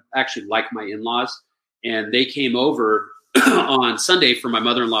 like, I actually like my in-laws, and they came over on Sunday for my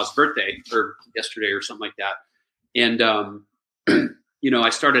mother-in-law's birthday, or yesterday or something like that. And, I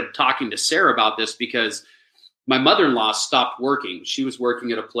started talking to Sarah about this, because my mother-in-law stopped working. She was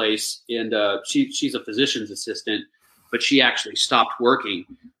working at a place, and she's a physician's assistant, but she actually stopped working.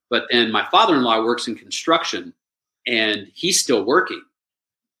 But then my father-in-law works in construction, and he's still working.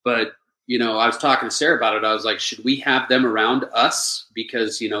 But, I was talking to Sarah about it. I was like, should we have them around us?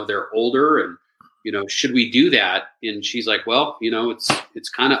 Because, they're older, and, should we do that? And she's like, well, it's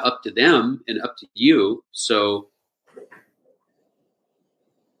kind of up to them and up to you. So.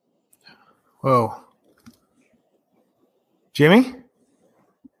 Whoa. Jimmy?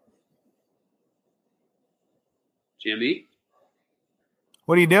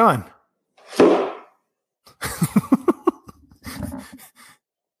 What are you doing? Are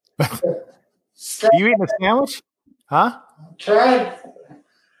you eating a sandwich? Huh? Tried.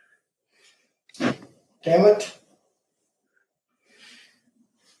 Damn it.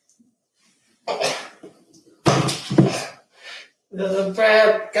 This is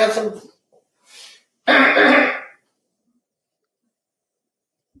bad. Got some.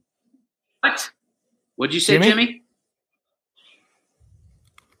 What? What'd you say, Jimmy?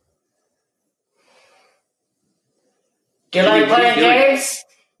 Do you like playing games?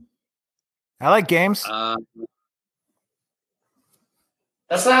 I like games.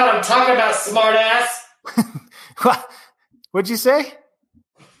 That's not what I'm talking about, smartass. What'd you say?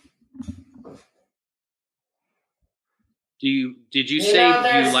 Did you say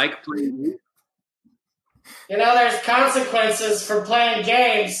do you like playing? There's consequences for playing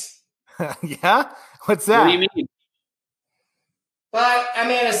games. Yeah? What's that? What do you mean? But I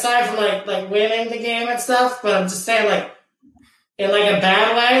mean, aside from like winning the game and stuff, but I'm just saying like in like a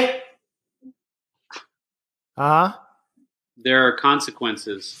bad way. Uh-huh. There are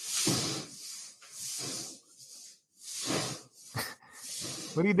consequences.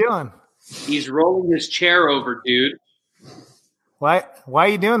 What are you doing? He's rolling his chair over, dude. Why are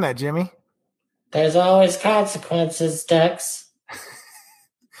you doing that, Jimmy? There's always consequences, Dex.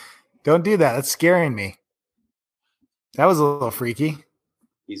 Don't do that. That's scaring me. That was a little freaky.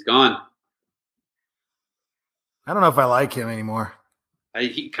 He's gone. I don't know if I like him anymore.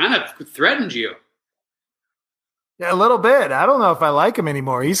 He kind of threatened you. Yeah, a little bit. I don't know if I like him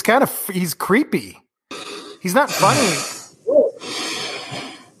anymore. He's creepy. He's not funny.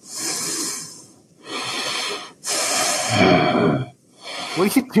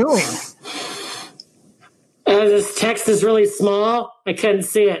 What are you doing? This text is really small. I couldn't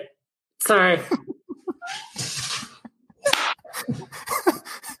see it. Sorry.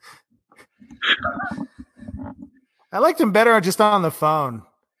 I liked him better just on the phone.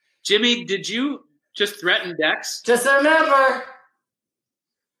 Jimmy, did you just threaten Dex? Just remember,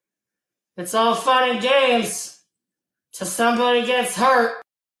 it's all fun and games till somebody gets hurt.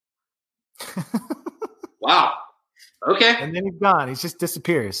 Wow. Okay. And then he's gone. He just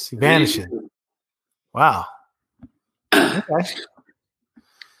disappears. He vanishes. Wow. Okay.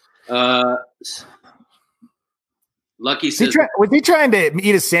 Lucky says, was he trying to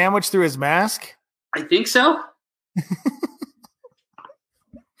eat a sandwich through his mask? I think so.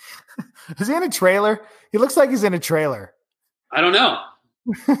 Is he in a trailer? He looks like he's in a trailer. I don't know.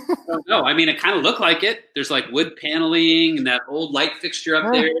 I mean, it kind of looked like it. There's like wood paneling and that old light fixture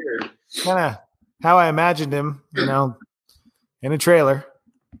up there. Kind of how I imagined him, in a trailer,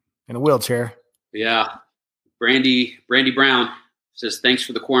 in a wheelchair. Yeah. Brandy Brown says, thanks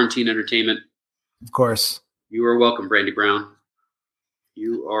for the quarantine entertainment. Of course. You are welcome, Brandy Brown.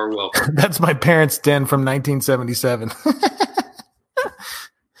 You are welcome. That's my parents' den from 1977.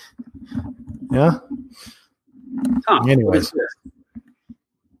 Yeah. Huh, anyways.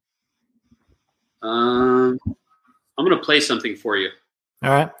 I'm going to play something for you.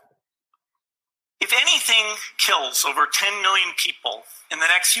 All right. If anything kills over 10 million people in the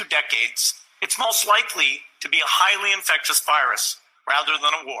next few decades, it's most likely to be a highly infectious virus rather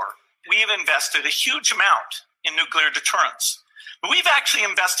than a war. We have invested a huge amount in nuclear deterrence, but we've actually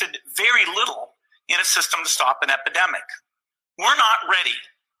invested very little in a system to stop an epidemic. We're not ready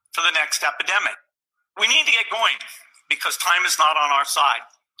for the next epidemic. We need to get going because time is not on our side.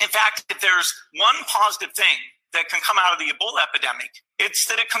 In fact, if there's one positive thing that can come out of the Ebola epidemic, it's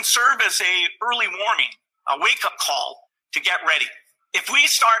that it can serve as a early warning, a wake-up call to get ready. If we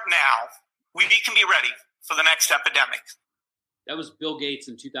start now, we can be ready for the next epidemic. That was Bill Gates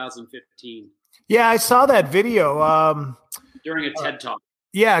in 2015. Yeah, I saw that video. During a TED Talk.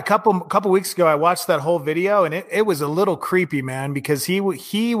 Yeah, a couple weeks ago, I watched that whole video, and it was a little creepy, man, because he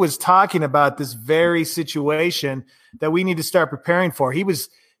was talking about this very situation that we need to start preparing for. He was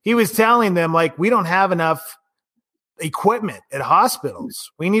telling them, like, we don't have enough equipment at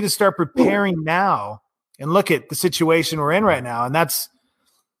hospitals. We need to start preparing now and look at the situation we're in right now. And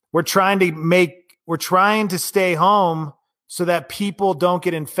we're trying to stay home so that people don't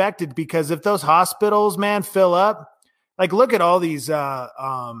get infected, because if those hospitals, man, fill up, like, look at all these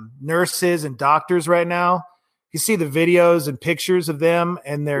nurses and doctors right now. You see the videos and pictures of them,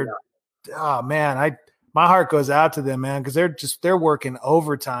 and oh man, my heart goes out to them, man, because they're working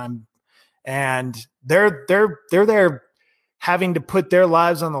overtime, and they're there having to put their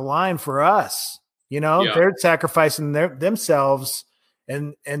lives on the line for us. They're sacrificing themselves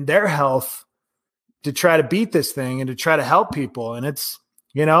and their health to try to beat this thing and to try to help people. And it's,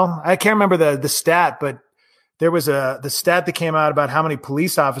 I can't remember the stat, but there was the stat that came out about how many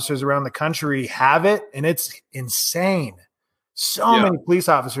police officers around the country have it, and it's insane. So many police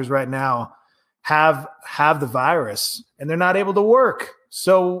officers right now have the virus, and they're not able to work.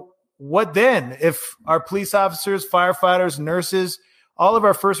 So what then? If our police officers, firefighters, nurses, all of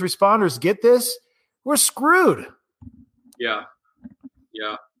our first responders get this, we're screwed. Yeah.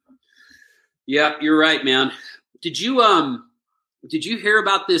 You're right, man. Did you hear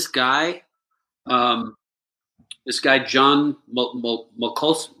about this guy? This guy, John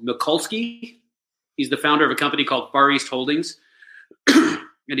Mikulski, he's the founder of a company called Far East Holdings, and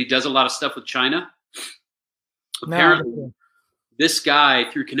he does a lot of stuff with China. Apparently, this guy,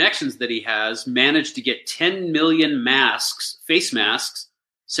 through connections that he has, managed to get 10 million face masks,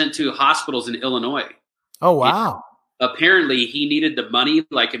 sent to hospitals in Illinois. Oh, wow. And apparently, he needed the money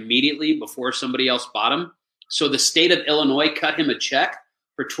like immediately before somebody else bought him. So the state of Illinois cut him a check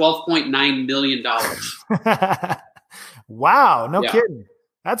for $12.9 million. Wow. No kidding.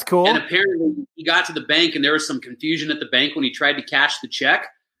 That's cool. And apparently he got to the bank and there was some confusion at the bank when he tried to cash the check,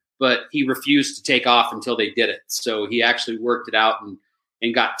 but he refused to take off until they did it. So he actually worked it out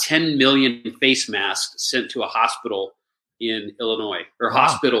and got 10 million face masks sent to a hospital in Illinois, or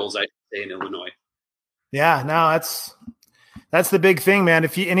hospitals, I should say, in Illinois. Yeah, no, that's the big thing, man.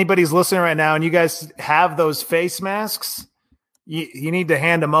 If anybody's listening right now and you guys have those face masks, you need to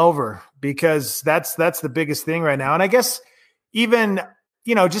hand them over, because that's the biggest thing right now. And I guess even,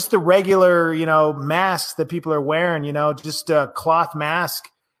 just the regular, masks that people are wearing, just a cloth mask,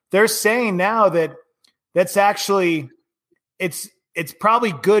 they're saying now that that's actually, it's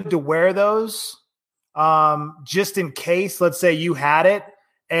probably good to wear those just in case, let's say you had it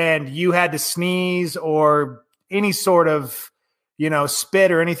and you had to sneeze or any sort of,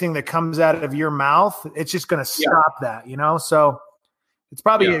 spit or anything that comes out of your mouth, it's just going to stop that, so it's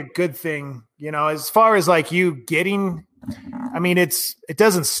probably a good thing, as far as like you getting, I mean, it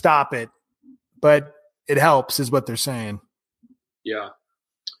doesn't stop it, but it helps is what they're saying. Yeah.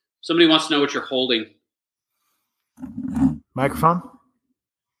 Somebody wants to know what you're holding. Microphone?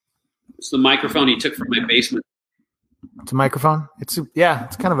 It's the microphone he took from my basement. It's a microphone? It's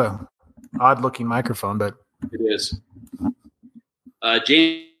kind of a odd looking microphone, but it is.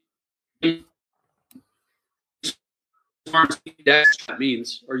 James, that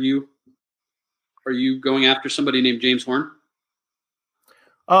means, are you going after somebody named James Horn?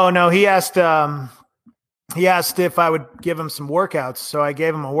 Oh no, he asked if I would give him some workouts. So I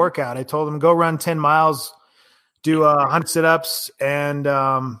gave him a workout. I told him, go run 10 miles, do 100 sit-ups, and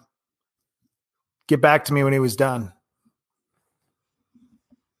get back to me when he was done.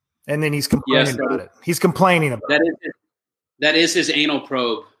 And then he's complaining about it. He's complaining about it. That is his anal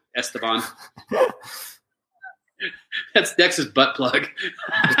probe, Esteban. That's Dex's butt plug.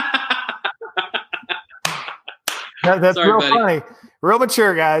 That's Sorry, real buddy. funny. Real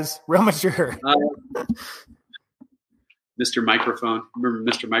mature, guys. Real mature. Mr. Microphone.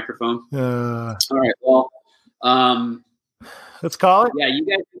 Remember Mr. Microphone? All right. Well, let's call it. Yeah, you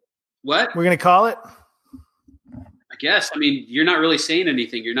guys. What? We're going to call it? I guess. I mean, you're not really saying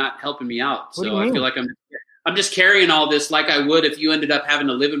anything. You're not helping me out. What do So you I mean? feel like I'm just carrying all this like I would if you ended up having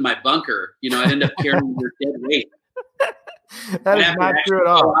to live in my bunker. I'd end up carrying your dead weight. That is not true at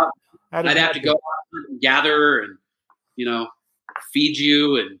all. I'd have to go out and gather and, feed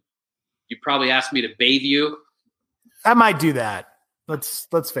you, and you'd probably ask me to bathe you. I might do that.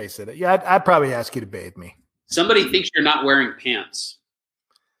 Let's face it. Yeah, I'd probably ask you to bathe me. Somebody thinks you're not wearing pants.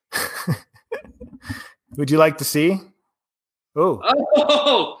 Would you like to see?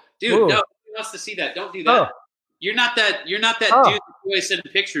 Oh, dude, Ooh. no. Who wants to see that? Don't do that. Oh. You're not that dude that always sending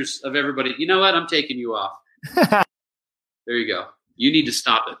pictures of everybody. You know what? I'm taking you off. There you go. You need to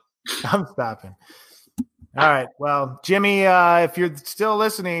stop it. I'm stopping. All right. Well, Jimmy, if you're still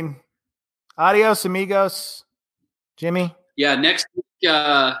listening, adios, amigos. Jimmy? Yeah, next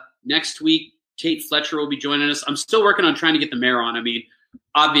week, Tate Fletcher will be joining us. I'm still working on trying to get the mayor on. I mean,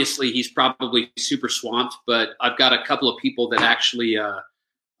 obviously, he's probably super swamped, but I've got a couple of people that actually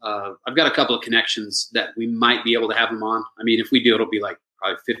I've got a couple of connections that we might be able to have him on. I mean, if we do, it'll be like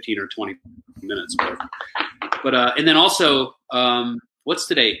probably 15 or 20 minutes. But and then also, what's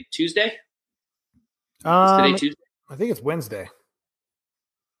today? Tuesday? Is today Tuesday? I think it's Wednesday.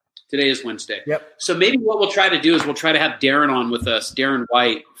 Today is Wednesday. Yep. So maybe what we'll try to do is we'll try to have Darren on with us, Darren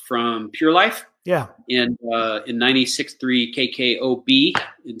White from Pure Life. Yeah. In 96.3 KKOB,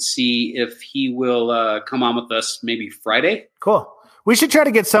 and see if he will come on with us maybe Friday. Cool. We should try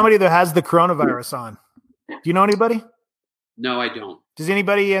to get somebody that has the coronavirus on. Do you know anybody? No, I don't. Does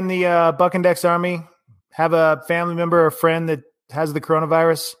anybody in the Buck and Dex Army have a family member or friend that has the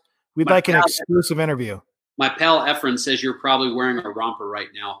coronavirus? We'd like an exclusive interview. My pal Efren says you're probably wearing a romper right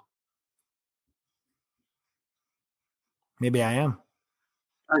now. Maybe I am.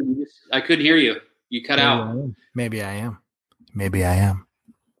 I couldn't hear you. You cut out. Maybe I am. Maybe I am.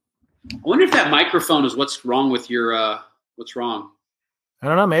 I wonder if that microphone is what's wrong with your what's wrong? I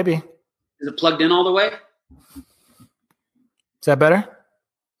don't know. Maybe. Is it plugged in all the way? Is that better?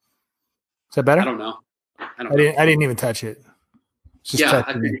 Is that better? I don't know. I didn't even touch it. Yeah,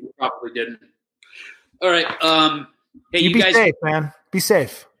 I think you probably didn't. All right. Hey, you guys, be safe, man. Be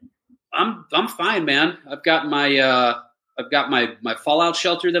safe. I'm fine, man. I've got my Fallout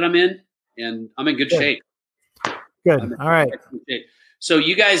shelter that I'm in, and I'm in good shape. Good. All right. So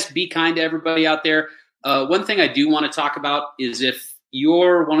you guys be kind to everybody out there. One thing I do want to talk about is if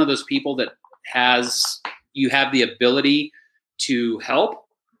you're one of those people that you have the ability to help.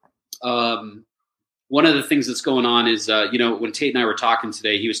 One of the things that's going on is, when Tate and I were talking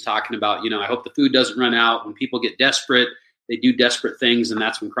today, he was talking about, I hope the food doesn't run out. When people get desperate, they do desperate things, and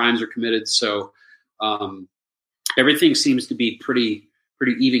that's when crimes are committed. So everything seems to be pretty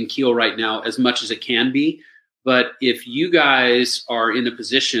even keel right now, as much as it can be. But if you guys are in a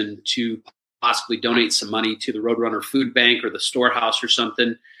position to possibly donate some money to the Roadrunner Food Bank or the Storehouse or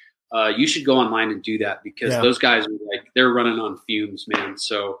something, you should go online and do that, because those guys are they're running on fumes, man.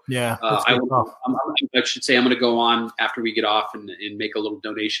 So I should say I'm going to go on after we get off and make a little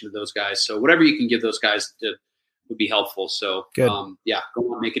donation to those guys. So whatever you can give those guys would be helpful. So go on,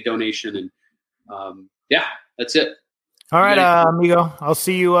 make a donation, and that's it. All right, amigo. I'll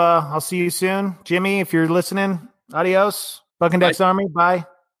see you soon. Jimmy, if you're listening, adios. Buck and Dex Army. Bye.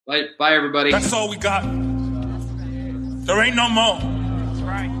 Bye, everybody. That's all we got. There ain't no more.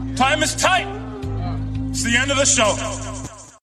 Time is tight. It's the end of the show.